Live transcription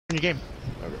in your game.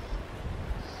 Okay.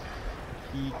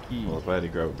 Kiki. Well, if I had to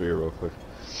grab a beer real quick.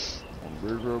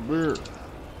 Beer.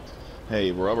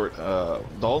 Hey, Robert,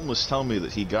 Dalton was telling me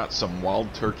that he got some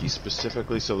wild turkey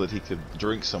specifically so that he could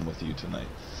drink some with you tonight.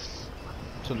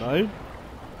 Tonight?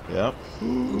 Yep.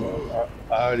 I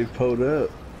already pulled up.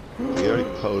 He already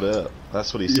pulled up.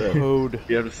 That's what he said. Pode.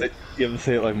 You have to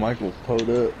say it like Michael. Pulled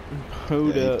up.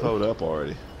 Pode Yeah, up. he pulled up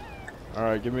already. All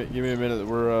right, give me a minute.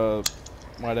 We're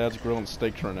my dad's grilling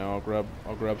steaks right now.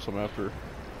 I'll grab some after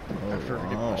I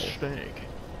get my steak.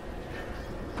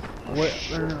 Wait,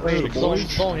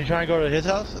 Sloan, you trying to go to his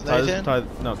house? Is that his Ty,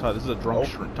 this is a drunk.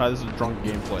 Ty, this is a drunk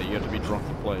gameplay. You have to be drunk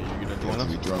to play. You gonna join us?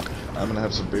 Be drunk. I'm gonna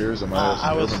have some beers. I might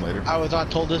have some later. I was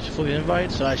not told this before the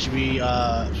invite, so I should be.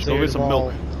 Go get some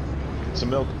milk. Some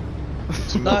milk.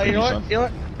 Some milk. You know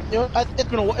what?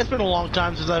 It's been a long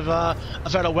time since I've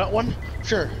had a wet one.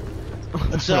 Sure.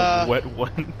 It's wet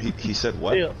one. He said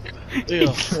what? Yeah.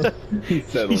 He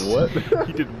said what?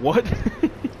 He did what?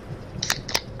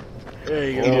 There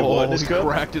you Oh, go. he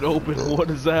cracked it open. What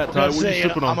is that, Ty? What are you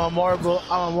sipping on? I'm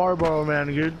a Marlboro Man,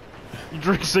 dude. You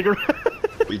drink cigarette?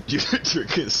 You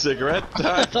drinking a cigarette?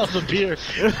 That was a beer.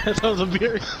 That was a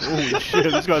beer. Holy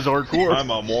shit, this guy's hardcore. I'm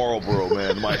a Marlboro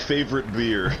Man. My favorite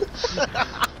beer. This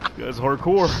guy's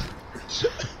hardcore.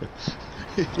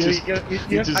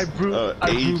 I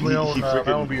brewed my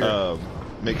own beer.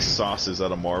 Makes sauces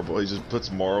out of Marlboro. He just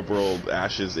puts Marlboro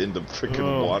ashes into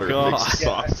freaking water God. and makes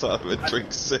sauce out of it.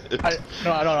 Drinks it. No.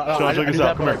 Sean, check this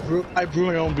out. Come here. I brew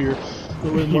my own beer.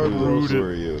 With Marlboro. Who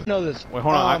are you? Know this. Wait,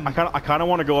 hold on. I kind of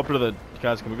want to go up to the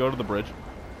guys. Can we go to the bridge?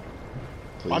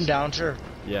 Please. I'm down, sure.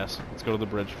 Yes. Let's go to the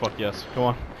bridge. Fuck yes. Come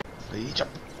on.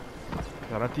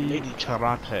 Karate.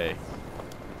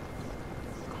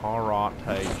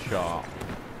 Karate shop.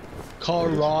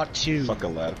 Karate. Fuck a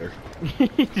ladder.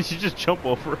 Did you just jump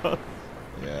over us?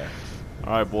 Yeah.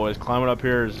 All right, boys. Climbing up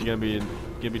here is gonna be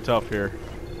tough here.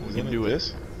 We can do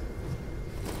this?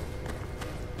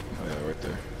 Oh yeah, right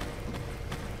there.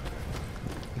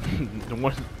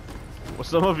 Well,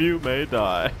 some of you may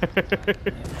die.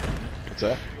 What's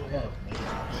that?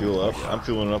 Fuel up. I'm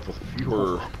fueling up with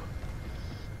burr.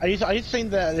 I used to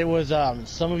think that there was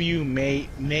some of you may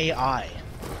I.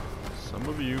 Some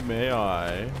of you may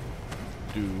I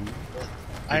do.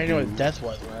 I didn't know what death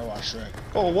was when I watched Shrek.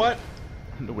 Oh what?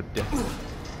 No, what death?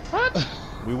 What?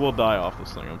 We will die off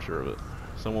this thing. I'm sure of it.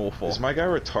 Someone will fall. Is my guy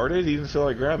retarded? He didn't feel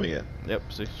like grabbing it. Yep.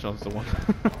 See, Sean's the one.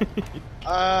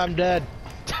 I'm dead.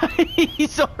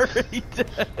 He's already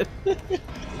dead.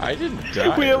 I didn't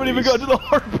die. We haven't even got to the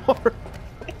hard part.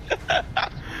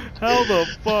 How the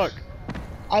fuck?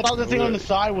 I thought the thing on the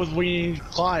side was where you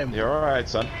climb. You're alright,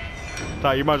 son.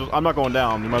 Ty, you might as well, I'm not going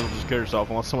down. You might as well just kill yourself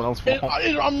unless someone else falls.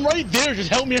 I'm right there. Just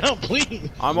help me out, please.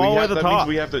 I'm all the way at the that top. means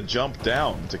we have to jump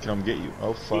down to come get you.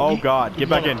 Oh fuck. Oh god, get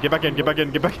back in, get back in, get back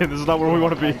in, get back in. This is not where we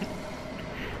want to be.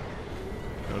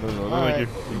 No, thank you.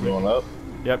 Keep going up.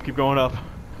 Yep, keep going up.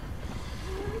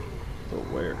 But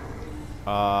where?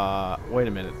 Wait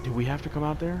a minute. Do we have to come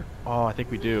out there? Oh, I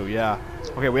think we do, yeah.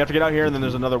 Okay, we have to get out here and then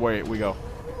there's another way we go.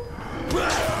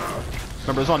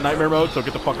 Remember, it's on nightmare mode, so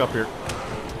get the fuck up here.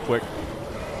 Quick.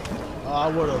 I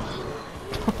would've.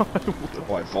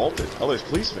 Oh, I vaulted. Oh, there's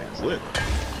police vans lit.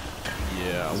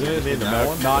 Yeah. Isn't it in that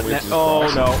one? Not net.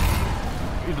 Oh no.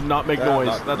 You did not make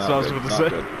noise. That's what I was going to say.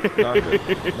 Not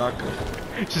good. Not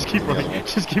good. Just keep running.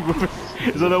 Just keep moving.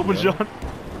 Is that open, Sean?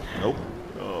 Nope.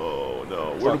 Oh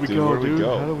no. Where do we dude, go, where do we dude?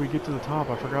 go? How do we get to the top?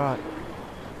 I forgot.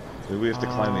 Do we have to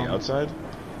climb the outside?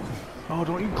 Oh,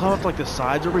 don't you climb up like the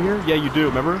sides over here? Yeah, you do.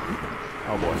 Remember?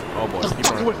 Oh boy. Oh boy. Keep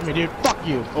Fuck running. with me, dude. Fuck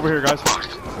you. Over here, guys.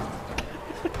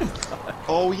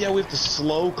 Oh yeah, we have to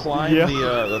slow climb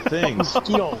the things.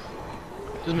 Mosquito.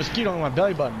 There's a mosquito on my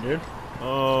belly button, dude.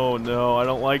 Oh no, I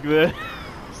don't like this.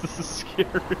 This is scary,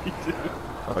 dude.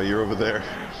 Oh, you're over there.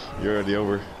 You're already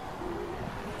over.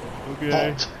 Okay.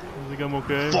 Vault. I think I'm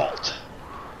okay. Vault.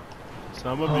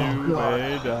 Some of you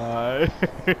may die.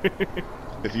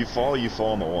 If you fall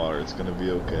in the water. It's gonna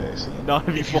be okay. So. Not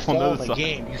if you fall in on the the side.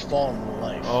 game, you fall in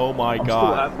life. Oh my I'm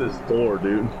god. still at this door,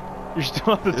 dude. You're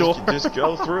still at the door. Just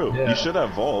go through. Yeah. You should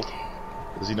have vault.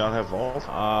 Does he not have vault?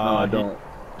 No, I don't.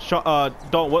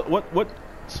 Don't. What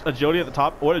agility at the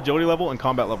top? What agility level and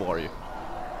combat level are you?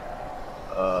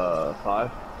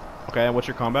 5. Okay, and what's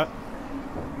your combat?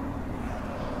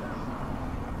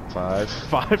 5.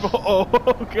 5. Oh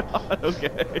god.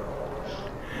 Okay.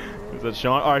 Is that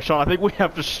Sean? All right, Sean. I think we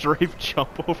have to strafe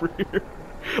jump over here.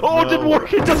 Oh, No. it didn't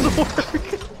work. It doesn't work.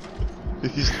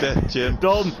 He's dead, Jim.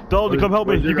 Dalton, come help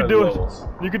me. You can do it.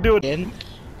 You can do it. In.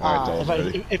 Alright, Dalton,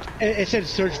 ready? If it said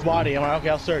search body, I'm like, okay,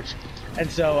 I'll search. And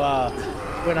so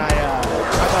when I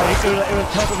thought it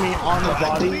was helping me on the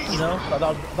body, you know. I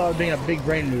thought it was being a big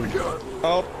brain move.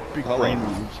 Oh, Big hold brain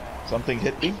on. moves. Something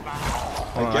hit me.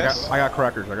 Hold on, I got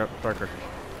crackers. I got crackers.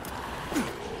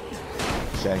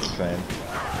 Thanks, fan.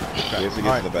 Okay. We have to get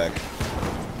Alright. to the back.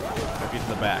 Get to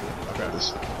the back. Okay.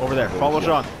 This- Over there. Follow Yeah.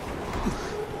 Sean.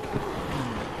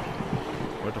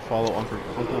 We have to follow Uncle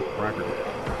Cracker.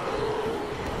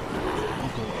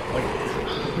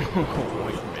 Uncle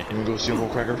White Man. You wanna go see Uncle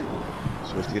Cracker?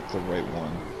 So we have to get to the right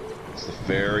one. It's the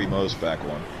very most back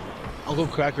one. Uncle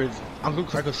Cracker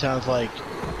sounds like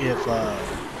if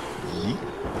Yeet.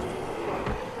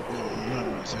 I'm not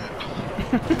gonna say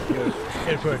it.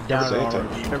 If we're down Say it on to our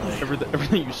him.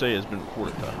 Everything you say has been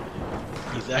recorded, though.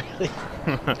 Exactly.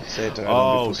 Say it to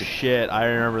Oh shit! I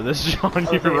remember this, Sean.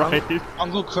 You're right.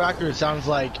 Uncle Cracker sounds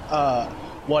like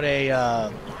what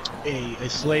a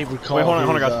slave would call. Wait, hold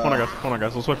on, his, hold on,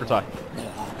 guys. Let's wait for Ty.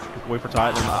 Wait for Ty.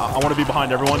 And I want to be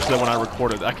behind everyone so that when I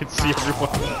record it, I can see everyone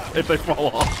if they fall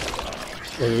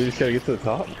off. Wait, we just gotta get to the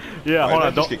top? Yeah, Why hold not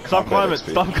on. just Don't get stop combat climbing.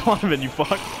 XP? Stop climbing, you fuck.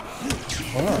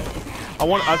 Hold on.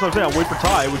 That's what I'm saying. I'll wait for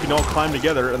Ty. We can all climb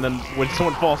together, and then when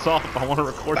someone falls off, I want to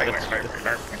record it.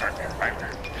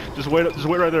 Just wait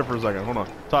right there for a second. Hold on.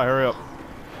 Ty, hurry up.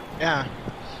 Yeah.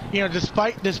 You know,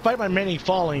 despite my many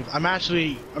fallings, I'm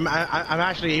actually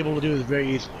able to do this very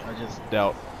easily. I just.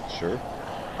 Doubt. Sure.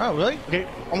 Oh really? Okay,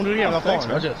 I'm gonna do it again. I'm thanks,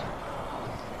 falling. man. Watch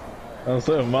this. I'm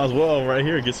saying, might as well right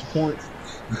here get some points.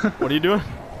 What are you doing?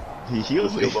 He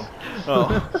heals me.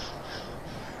 Oh.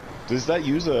 Does that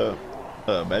use a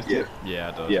med kit? Yeah,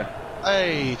 it does. Yeah.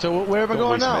 Hey, so where am I Don't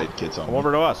going waste now? med kits on Come me.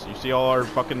 over to us. You see all our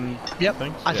fucking Yep,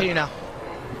 things? I see you now.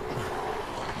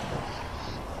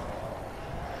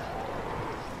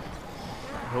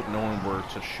 I hope no one were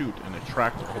to shoot and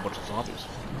attract a whole bunch of zombies.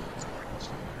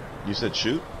 You said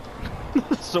shoot?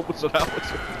 So what's it out?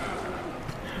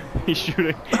 He's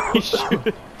shooting. He's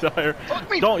shooting. Tyre.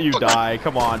 me, Don't you fuck die.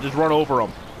 Come on. Just run over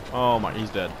him. Oh my, he's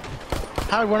dead.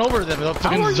 How did I run over them? The How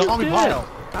fucking are you zombie dead? pile.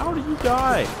 How did you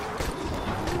die?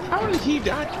 How did he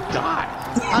die?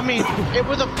 I mean, it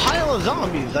was a pile of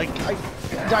zombies. Like, do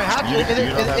I have to? You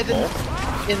don't have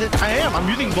bolt? Is it? I am. I'm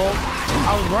using bolt.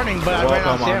 I was running, but I ran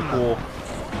out of Welcome, I'm stamina. cool.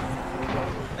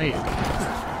 Hey,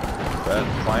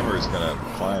 That climber is gonna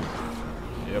climb.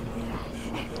 Yep.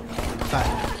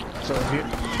 hi. So here.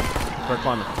 Start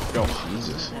climbing. Go.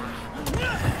 Jesus.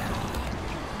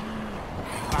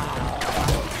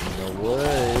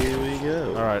 Away we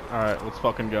go. Alright, let's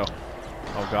fucking go.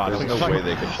 Oh god. There's no way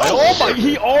they can. Oh my,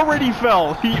 he already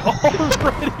fell! He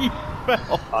already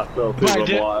fell! I fell through But I the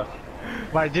did- life.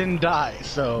 But I didn't die,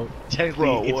 so technically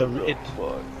Bro, it's what a. the It's,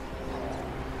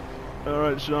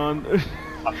 Alright, Sean.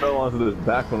 I fell onto this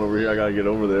back one over here. I gotta get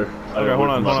over there. Okay, hold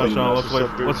on, Sean. Let's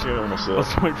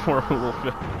Let's wait for it a little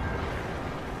bit.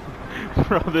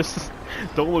 Bro, this is...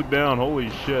 Don't look down. Holy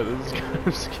shit, this is kind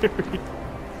of scary.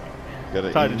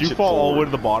 Ty, did you fall all the way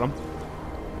to the bottom?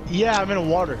 yeah, I'm in the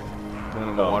water. Then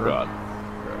in the Oh water? god.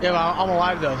 Yeah, but I'm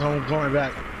alive though, so I'm going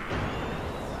back.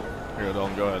 Here,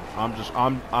 Dylan, go ahead. I'm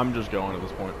just going at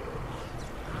this point.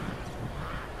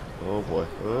 Oh boy.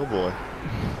 Oh boy.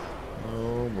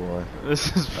 Oh boy.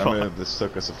 This is I fun. mean, this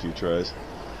took us a few tries.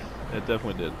 It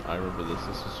definitely did. I remember this.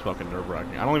 This was fucking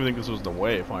nerve-wracking. I don't even think this was the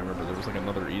way, if I remember. There was like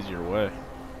another easier way.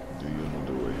 Do you know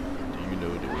the way? Do you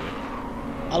know the way?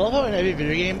 I love how in every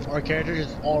video game our character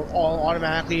just all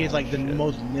automatically is like the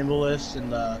most nimblest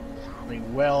and like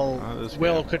this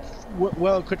well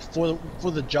guy. equipped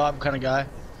for the job kind of guy.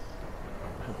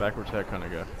 Backwards head kind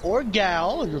of guy. Or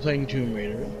gal if you're playing Tomb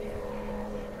Raider.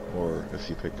 Or if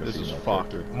you pick a This is female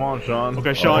fucked. character. Come on, Sean.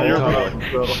 Okay, Sean, you're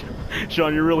God.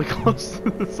 Sean, you're really close to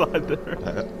the side there.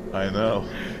 I know.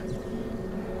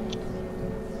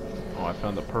 Oh, I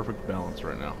found the perfect balance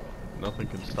right now. Nothing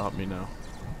can stop me now.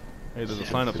 Hey, there's a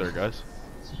sign up there, guys.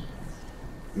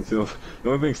 The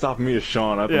only thing stopping me is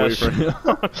Sean. I have to Yeah, wait for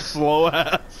him. slow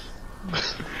ass.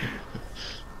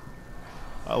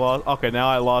 I lost. Okay, now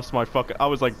I lost my fucking. I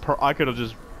was like, I could have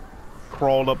just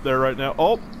crawled up there right now.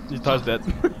 Oh, Ty's dead.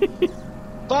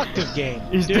 Fuck this game,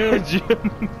 He's dude. dead,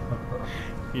 Jim.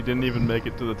 He didn't even make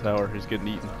it to the tower. He's getting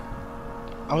eaten.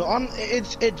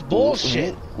 It's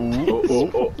bullshit.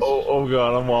 Oh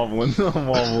god, I'm wobbling. I'm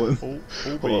wobbling.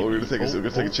 Hold on, we're gonna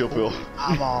take a chill pill.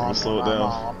 I'm We're on. gonna slow it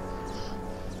down.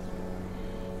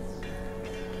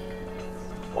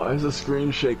 Why is the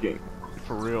screen shaking?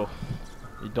 For real.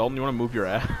 Hey, Dalton, you want to move your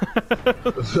ass?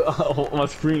 My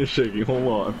screen is shaking. Hold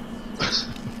on.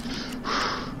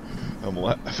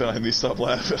 I need to stop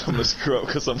laughing. I'm gonna screw up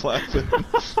because I'm laughing.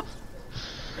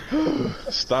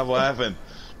 Stop laughing.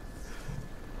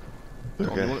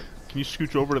 Dalton, Okay. can you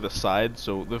scooch over to the side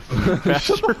so the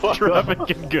faster traffic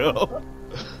can go?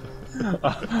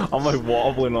 I'm like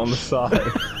wobbling on the side.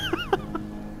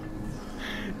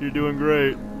 You're doing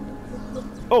great.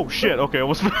 Oh shit, okay, I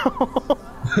almost fell.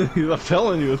 I'm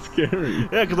telling you, it's scary.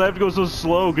 Yeah, because I have to go so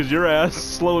slow because your ass is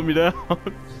slowing me down.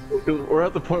 We're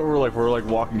at the point where we're like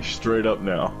walking straight up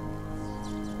now.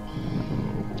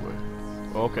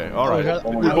 Okay, alright.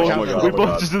 Oh we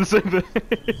both just did the same thing.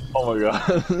 Oh my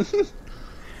god.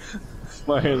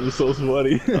 My hands are so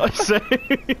sweaty. I say.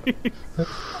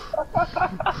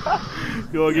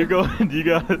 You're going. You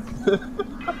got it.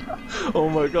 Oh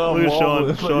my god. Look at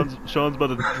Sean. Sean's about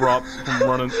to drop from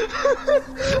running.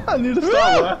 I need to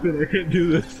stop laughing. I can't do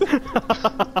this.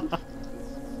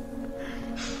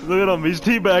 Look at him. He's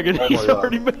teabagging. Oh He's God.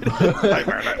 already made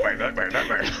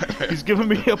it. He's giving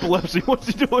me epilepsy. What's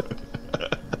he doing?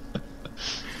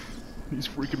 He's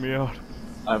freaking me out.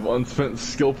 I have unspent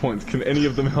skill points. Can any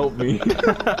of them help me?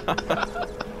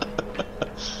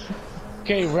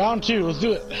 Okay, round 2. Let's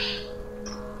do it.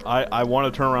 I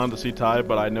want to turn around to see Ty,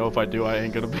 but I know if I do, I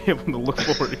ain't gonna be able to look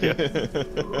forward again.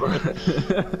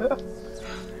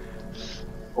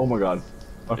 Oh my god.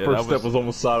 My first step was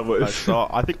almost sideways.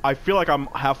 I feel like I'm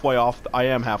halfway off. I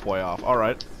am halfway off.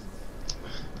 Alright.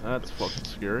 That's fucking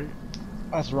scary.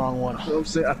 That's the wrong one. You know what I'm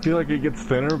saying? I feel like it gets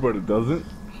thinner, but it doesn't.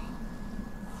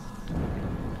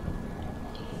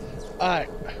 Alright,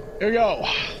 here we go.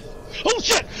 Oh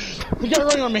shit! He got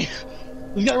running on me.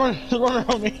 He's got running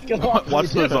on me.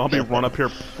 Watch the zombie run up here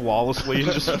flawlessly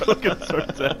and just fucking start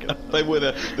attacking. They would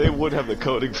have the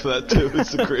coding for that too.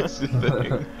 It's the crazy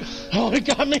thing. Oh, he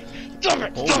got me! Damn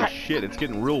it! Holy shit! It's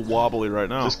getting real wobbly right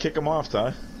now. Just kick him off,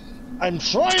 Ty. I'm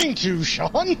trying to,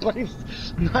 Sean, but he's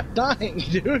not dying,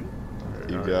 dude.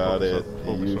 You got it.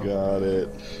 You got it.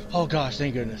 Oh gosh,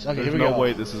 thank goodness. Okay, There's here we go. no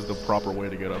way this is the proper way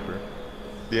to get up here.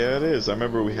 Yeah, it is. I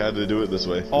remember we had to do it this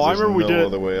way. Oh, I remember we did.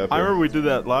 Other way up I here. remember we did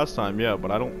that last time. Yeah,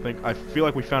 but I don't think. I feel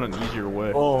like we found an easier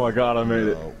way. Oh my god, I made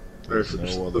it. No, there's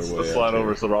no other way. Let's slide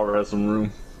over so Robert has some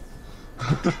room.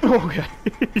 Okay.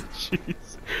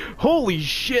 Jeez. Holy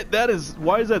shit! That is.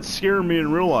 Why is that scaring me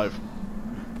in real life?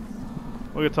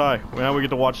 Look at Ty. Now we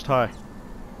get to watch Ty.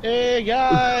 Hey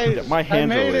guys! Yeah, my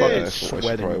hands are fucking I should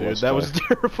sweating, probably dude. watch That Ty. was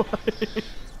terrifying.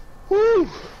 Woo!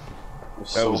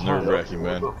 That was nerve-wracking,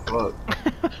 man.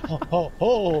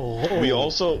 We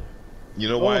also, you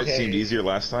know why it seemed easier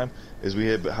last time? Is we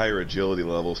had higher agility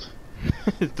levels.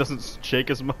 It doesn't shake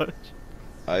as much.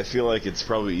 I feel like it's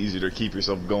probably easier to keep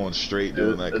yourself going straight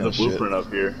doing that kind of shit. There's a blueprint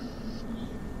up here.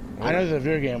 I know it's a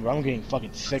video game, but I'm getting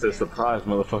fucking sick. It's a surprise,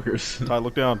 motherfuckers. Ty,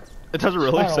 look down. It doesn't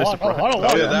really say surprise.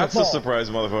 Oh yeah, that's the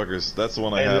surprise, motherfuckers. That's the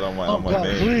one I had on my God,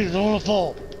 main. please, don't wanna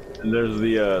fall. And there's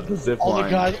the zip All line. the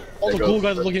guys, all the cool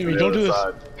guys are looking at me. Don't do this.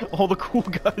 All the cool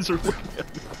guys are looking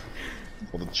at me.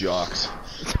 All the jocks.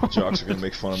 The jocks are gonna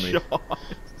make fun of me.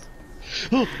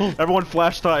 Everyone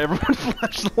flash Ty. Everyone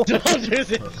flash the light. Don't do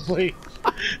this, please.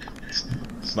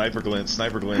 Sniper glint, Ty.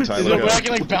 Is it Look where I out.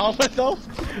 can like balance myself?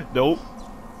 Nope.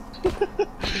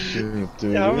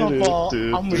 Yeah, I'm gonna fall.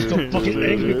 I'm gonna be so fucking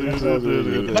angry.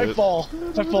 If I fall,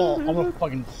 I'm gonna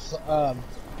fucking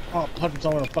I'll punch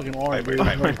someone in the fucking arm.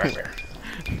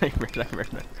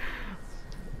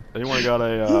 Anyone got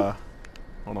a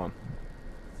hold on.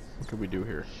 What could we do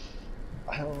here?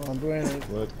 I don't know, I'm doing it.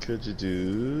 What could you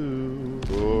do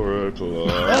for a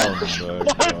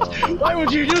clown? Why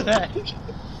would you do that?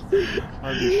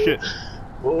 I do shit.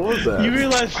 What was that? You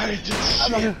realize I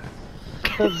did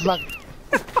that's not.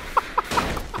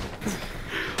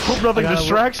 Hope nothing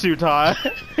distracts you, Ty.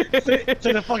 It's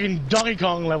like a fucking Donkey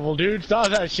Kong level, dude. Stop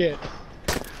that shit.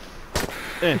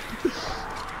 Eh.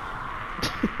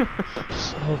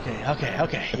 Okay.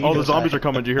 Oh, the zombies are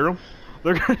coming. Do you hear them?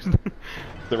 They're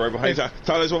right behind you.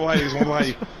 Ty, there's one behind you. There's one behind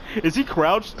you. Is he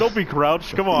crouched? Don't be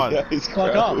crouched. Come on. Yeah, he's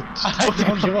Fuck up. crouched. I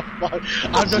don't give a fuck.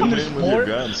 I've done this Zoom in with your 4.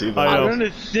 gun, see if I I know. I've done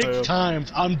it 6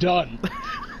 times. I'm done.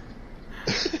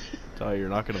 Ty, you're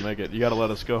not gonna make it. You gotta let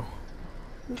us go.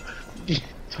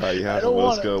 Ty, you have to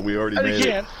let us go. We already made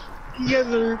it. You guys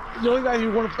are the only guys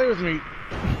who want to play with me.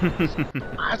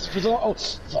 Oh,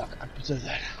 fuck. I said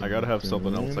that. I gotta have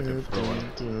something else I can throw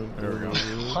in. There we go.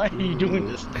 Why are you doing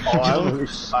this? Oh,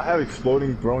 I have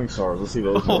exploding throwing stars. Let's see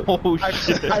those. Oh I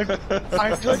shit. feel like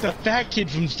the fat kid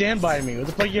from Stand By Me. What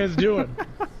the fuck you guys doing?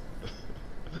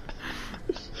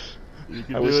 You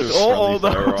can I do wish it. there was friendly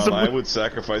that fire was on. I would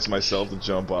sacrifice myself to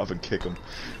jump off and kick him.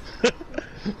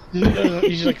 You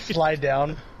just like slide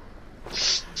down.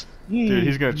 Dude,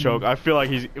 he's gonna choke. I feel like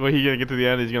when he's gonna get to the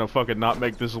end, he's gonna fucking not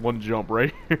make this one jump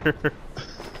right here.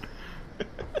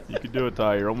 You can do it,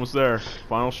 Ty. You're almost there.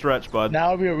 Final stretch, bud.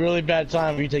 Now would be a really bad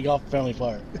time if you take off friendly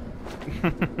fire.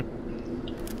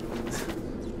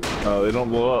 Oh, they don't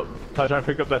blow up. Try and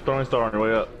pick up that throwing star on your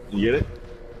way up. You get it?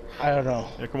 I don't know.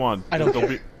 Yeah, come on. I don't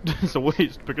care. It's a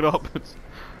waste. Pick it up. It's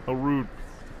so rude.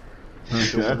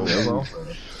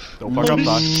 Don't fuck up,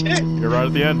 Ty. You're right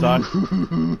at the end, Ty.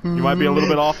 You might be a little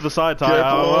bit off to the side, Ty.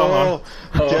 I don't know,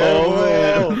 huh?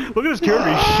 Careful! Look at his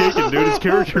character. He's shaking, dude. His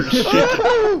character is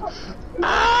shaking.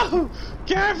 Ow!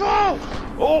 Careful!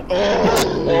 Oh!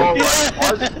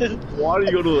 Why do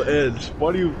you go to the edge?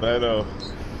 Why do you? I know.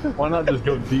 Why not just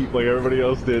go deep like everybody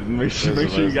else did and make sure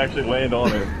you actually land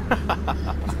on it?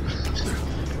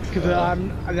 Because I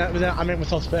make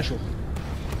myself special.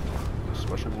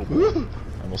 Special little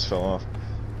I almost fell off.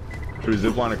 Should we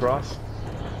zip line across?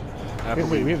 After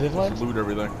Wait, we have this line? loot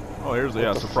everything. Oh, here's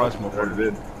the surprise motherfucker.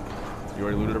 Did. You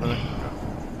already looted everything?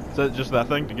 Is that just that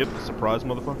thing to get the surprise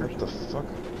motherfuckers? What the fuck?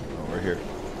 Oh, right here.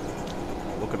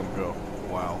 Look at him go.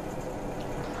 Wow.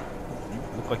 You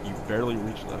look like you barely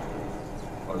reached that.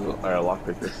 I gotta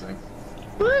lockpick this thing.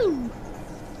 Woo!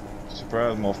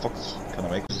 Surprise, motherfuckers. Can I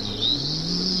make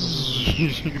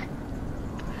it?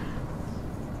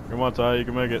 Come on, Ty, you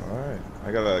can make it. Alright.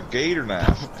 I got a gator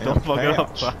knife. Don't fuck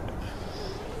up, Ty.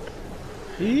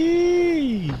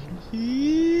 You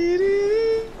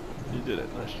You did it.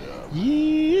 Nice job.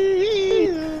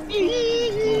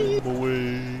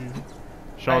 Boy.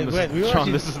 Sean,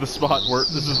 this is the spot where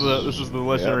this is the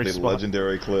legendary the spot.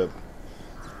 legendary clip.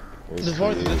 This is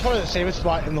probably the safest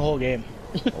spot in the whole game.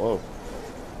 Whoa.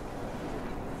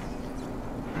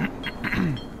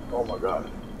 Oh my god.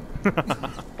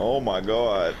 Oh my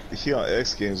god. He on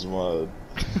X Games mode.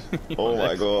 Oh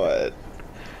my god.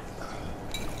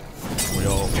 We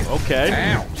all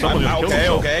okay. Ow. Someone just killed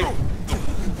himself. Okay.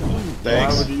 Why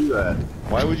Thanks. would you do that?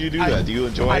 Why would you do that? Do you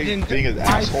enjoy being an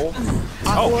asshole?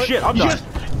 Oh shit! I'm done.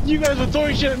 You guys were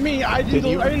throwing shit at me. I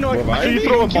didn't know. Can you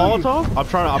throw a Molotov? I'm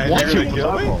trying to. I'm You're watching. gonna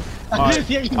kill me?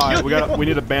 Alright, we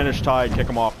need to banish Ty and kick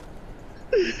him off.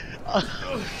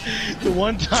 The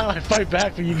one time I fight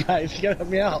back for you guys, you gotta help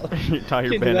me out. Ty,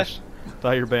 you're banished.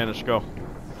 Ty, you're banished. Go.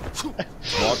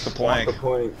 Walk the plank.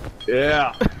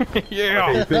 Yeah.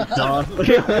 Yeah. Hey, think, John.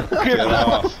 Get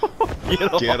off.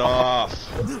 Get off. Get off.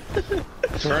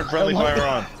 Turn friendly fire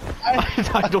on.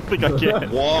 I don't think I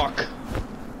can. Walk.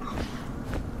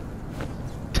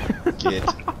 Get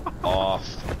off.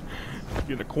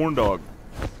 Get a corn dog.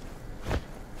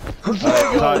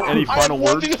 Ty, any final I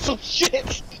have words? one thing to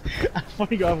shit.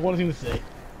 Funny God, I have one thing to say.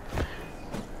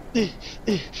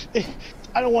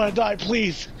 I don't want to die,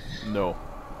 please. No.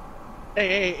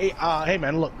 Hey,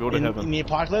 man, look. Go to heaven. In the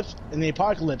apocalypse,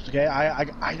 okay,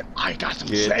 I got some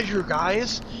treasure,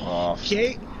 guys. Off.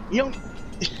 Okay, you don't.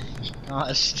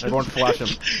 Gosh. Everyone flash him.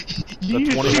 You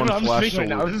The 21 I'm flash right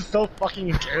now. This is so fucking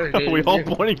interrogating. We all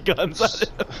pointing guns at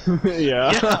him.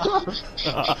 Yeah.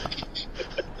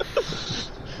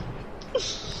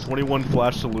 21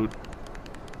 flash salute.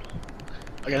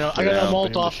 I got a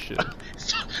Molotov.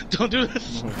 Don't do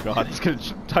this. Oh my god, he's gonna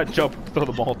jump, throw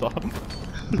the Molotov.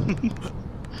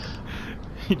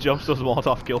 He jumps those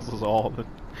Molotov, kills us all, and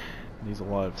he's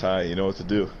alive. Ty, you know what to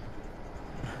do.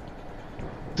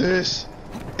 This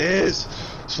is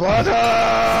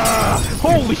Sparta!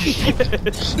 Holy shit!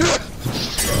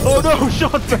 Oh no,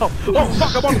 Sean fell! Oh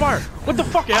fuck, I'm on fire! What the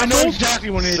fuck, I know assholes? exactly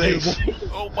what to do.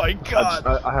 Oh my god!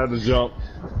 I had to jump.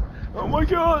 Oh my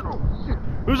god!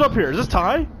 Who's up here? Is this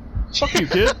Ty? Fuck you,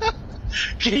 kid!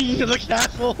 King of the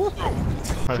castle.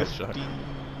 Alright, shot.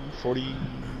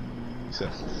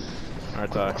 47.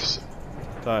 Alright, Ty.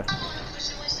 Ty.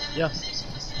 Yeah.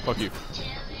 Fuck you.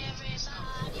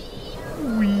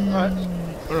 Alright.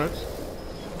 Alright.